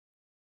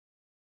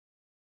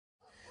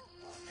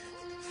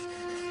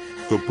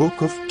The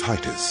Book of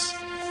Titus.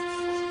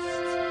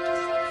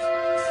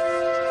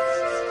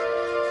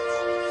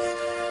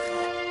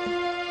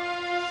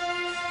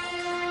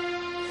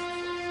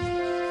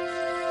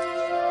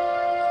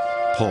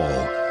 Paul,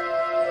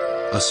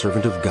 a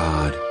servant of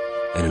God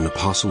and an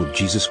apostle of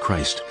Jesus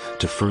Christ,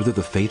 to further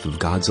the faith of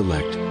God's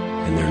elect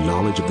and their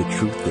knowledge of the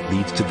truth that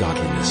leads to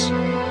godliness,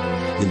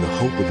 in the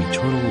hope of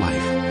eternal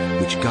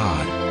life, which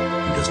God,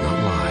 who does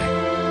not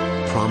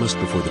lie, promised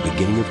before the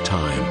beginning of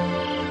time,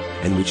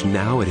 and which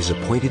now at his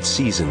appointed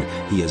season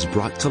he has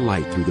brought to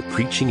light through the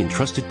preaching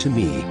entrusted to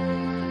me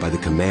by the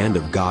command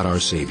of God our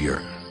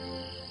Savior.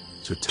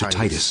 To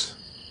Titus,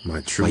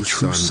 my true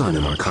son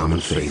in our common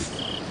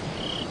faith.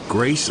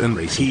 Grace and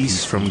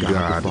peace from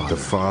God the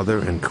Father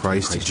and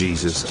Christ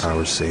Jesus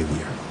our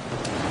Savior.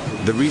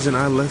 The reason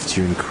I left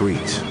you in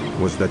Crete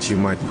was that you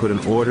might put in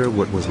order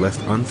what was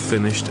left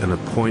unfinished and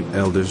appoint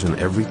elders in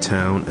every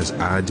town as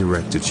I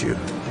directed you.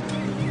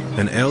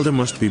 An elder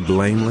must be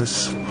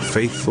blameless,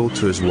 faithful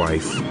to his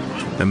wife,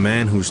 a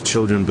man whose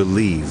children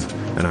believe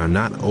and are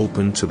not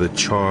open to the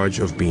charge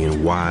of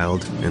being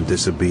wild and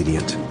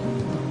disobedient.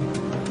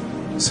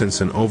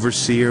 Since an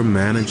overseer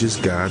manages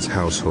God's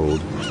household,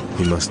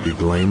 he must be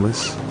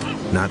blameless,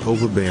 not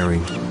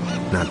overbearing,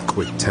 not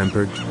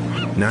quick-tempered,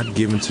 not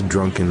given to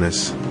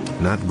drunkenness,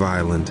 not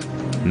violent,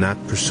 not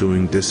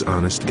pursuing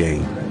dishonest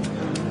gain.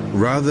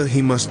 Rather,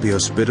 he must be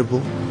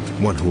hospitable,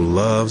 one who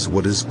loves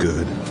what is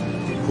good,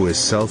 who is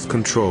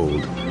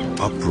self-controlled,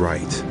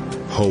 upright,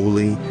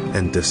 holy,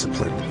 and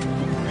disciplined.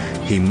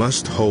 He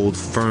must hold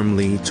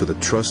firmly to the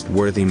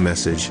trustworthy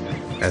message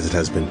as it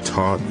has been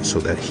taught,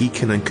 so that he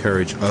can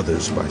encourage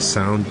others by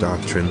sound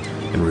doctrine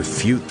and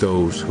refute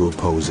those who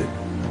oppose it.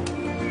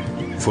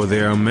 For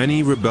there are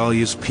many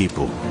rebellious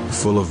people,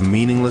 full of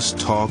meaningless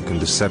talk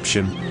and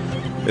deception,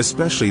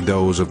 especially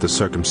those of the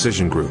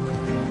circumcision group.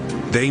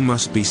 They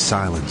must be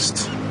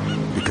silenced,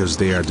 because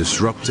they are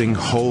disrupting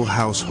whole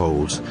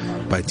households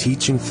by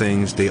teaching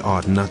things they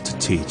ought not to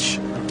teach,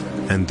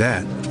 and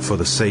that for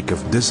the sake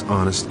of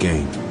dishonest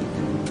gain.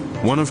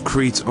 One of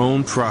Crete's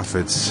own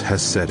prophets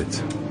has said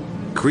it.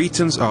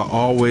 Cretans are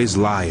always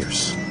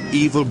liars,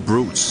 evil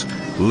brutes,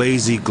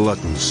 lazy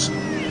gluttons.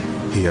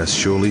 He has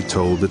surely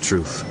told the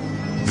truth.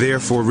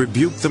 Therefore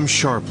rebuke them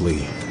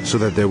sharply, so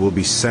that they will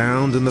be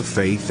sound in the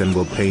faith and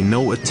will pay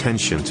no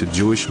attention to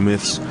Jewish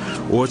myths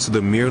or to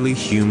the merely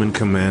human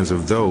commands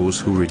of those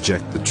who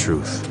reject the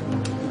truth.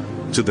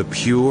 To the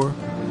pure,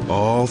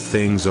 all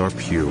things are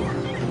pure,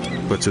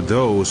 but to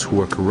those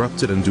who are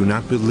corrupted and do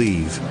not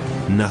believe,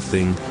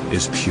 nothing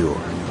is pure.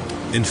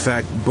 In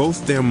fact,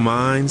 both their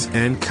minds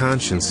and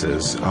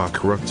consciences are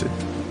corrupted.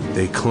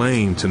 They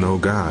claim to know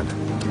God,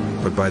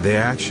 but by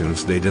their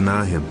actions they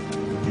deny Him.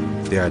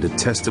 They are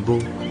detestable,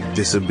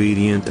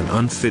 disobedient, and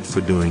unfit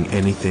for doing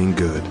anything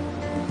good.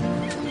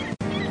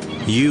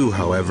 You,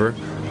 however,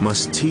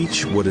 must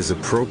teach what is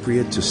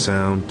appropriate to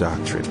sound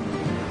doctrine.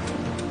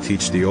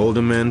 Teach the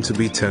older men to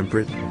be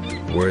temperate,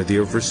 worthy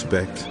of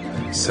respect,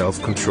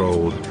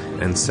 self-controlled,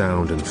 and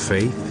sound in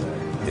faith,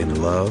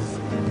 in love,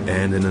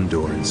 and in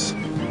endurance.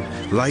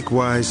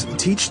 Likewise,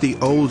 teach the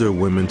older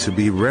women to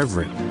be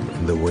reverent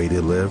in the way they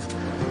live,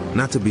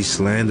 not to be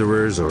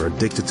slanderers or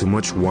addicted to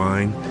much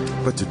wine,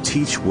 but to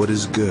teach what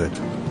is good.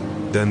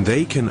 Then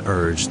they can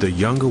urge the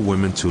younger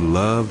women to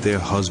love their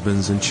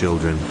husbands and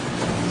children,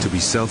 to be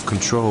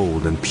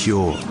self-controlled and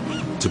pure,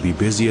 to be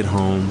busy at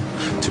home,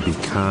 to be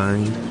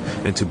kind,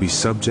 and to be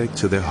subject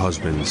to their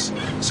husbands,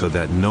 so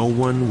that no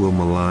one will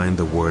malign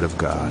the word of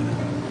God.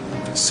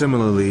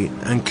 Similarly,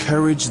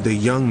 encourage the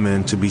young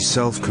men to be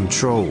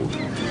self-controlled.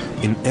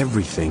 In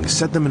everything,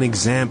 set them an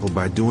example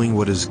by doing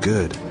what is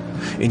good.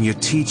 In your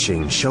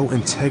teaching, show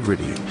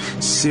integrity,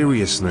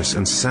 seriousness,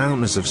 and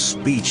soundness of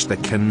speech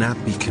that cannot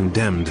be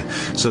condemned,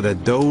 so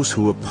that those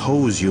who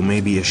oppose you may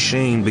be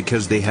ashamed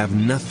because they have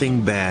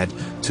nothing bad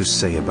to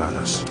say about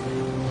us.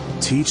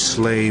 Teach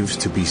slaves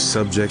to be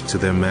subject to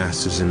their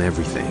masters in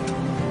everything,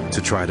 to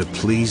try to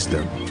please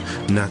them,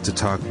 not to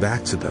talk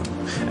back to them,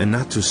 and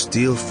not to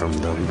steal from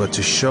them, but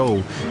to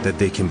show that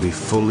they can be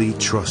fully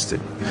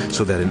trusted,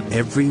 so that in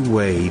every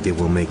way they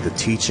will make the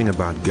teaching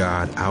about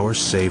God, our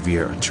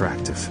Savior,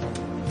 attractive.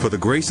 For the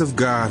grace of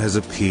God has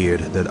appeared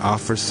that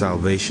offers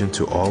salvation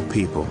to all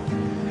people.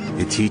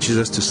 It teaches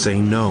us to say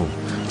no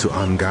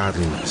to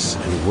ungodliness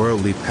and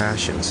worldly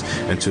passions,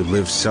 and to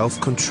live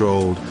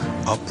self-controlled,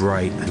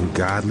 upright, and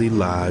godly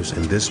lives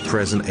in this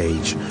present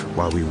age,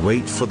 while we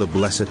wait for the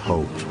blessed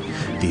hope,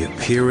 the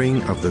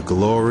appearing of the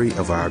glory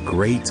of our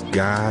great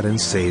God and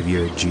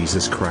Savior,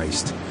 Jesus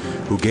Christ,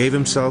 who gave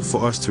Himself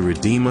for us to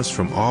redeem us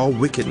from all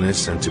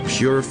wickedness and to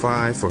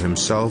purify for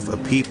Himself a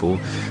people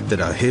that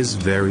are His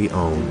very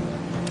own,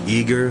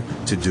 eager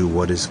to do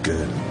what is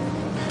good.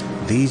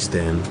 These,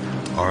 then,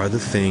 are the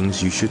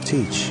things you should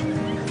teach.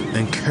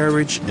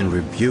 Encourage and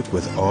rebuke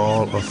with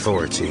all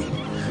authority.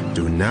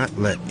 Do not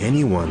let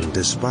anyone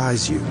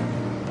despise you.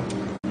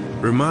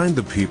 Remind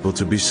the people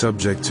to be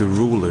subject to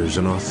rulers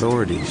and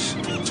authorities,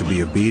 to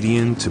be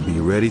obedient, to be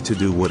ready to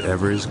do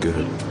whatever is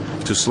good,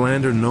 to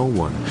slander no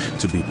one,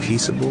 to be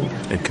peaceable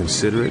and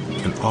considerate,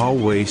 and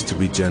always to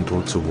be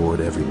gentle toward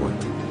everyone.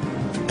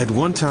 At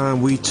one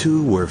time we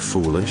too were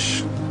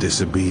foolish,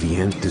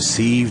 disobedient,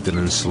 deceived, and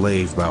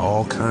enslaved by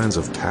all kinds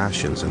of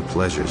passions and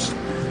pleasures.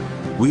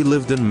 We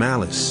lived in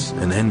malice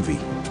and envy,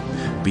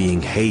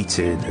 being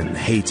hated and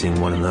hating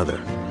one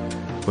another.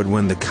 But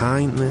when the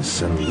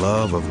kindness and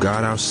love of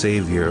God our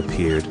Savior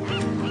appeared,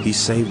 He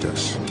saved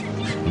us,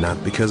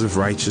 not because of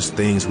righteous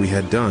things we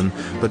had done,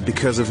 but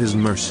because of His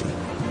mercy.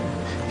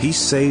 He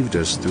saved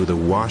us through the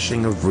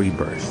washing of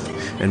rebirth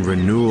and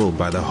renewal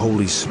by the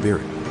Holy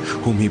Spirit,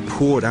 whom He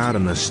poured out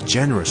on us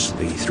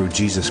generously through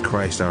Jesus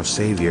Christ our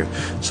Savior,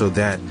 so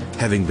that,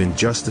 having been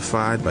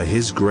justified by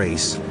His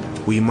grace,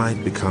 we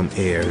might become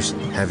heirs,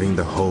 having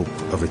the hope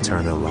of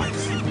eternal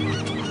life.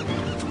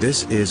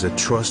 This is a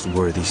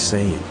trustworthy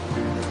saying,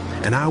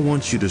 and I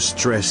want you to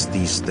stress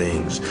these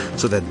things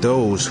so that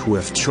those who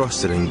have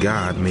trusted in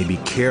God may be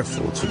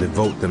careful to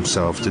devote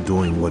themselves to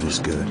doing what is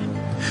good.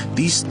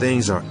 These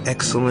things are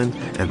excellent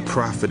and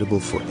profitable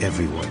for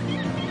everyone.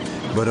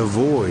 But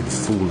avoid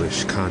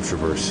foolish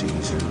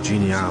controversies and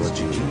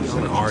genealogies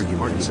and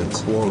arguments and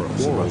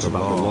quarrels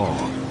about the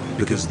law,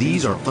 because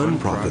these are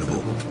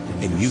unprofitable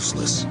and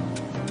useless.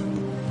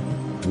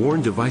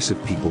 Warn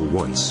divisive people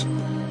once,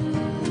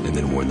 and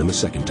then warn them a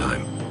second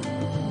time.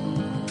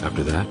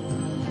 After that,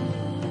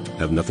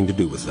 have nothing to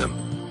do with them.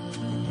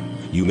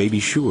 You may be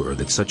sure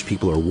that such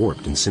people are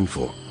warped and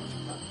sinful.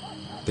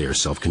 They are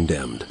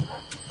self-condemned.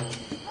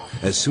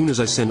 As soon as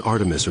I send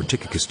Artemis or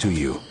Tychicus to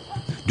you,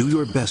 do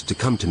your best to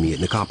come to me at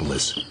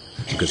Nicopolis,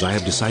 because I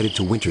have decided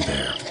to winter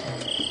there.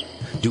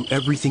 Do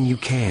everything you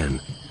can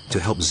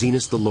to help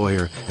Zenas the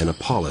lawyer and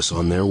Apollos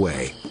on their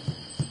way,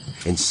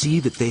 and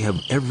see that they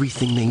have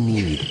everything they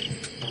need.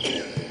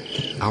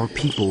 Our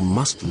people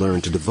must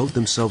learn to devote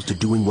themselves to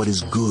doing what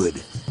is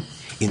good,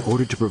 in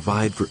order to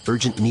provide for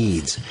urgent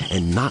needs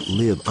and not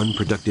live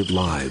unproductive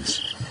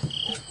lives.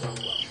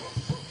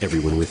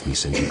 Everyone with me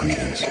sends you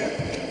greetings.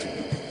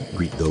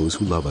 Greet those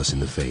who love us in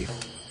the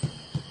faith.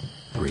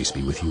 Grace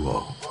be with you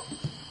all.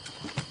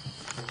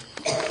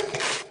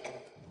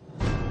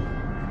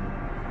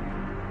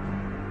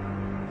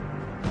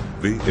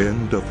 The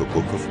end of the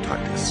book of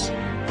Titus.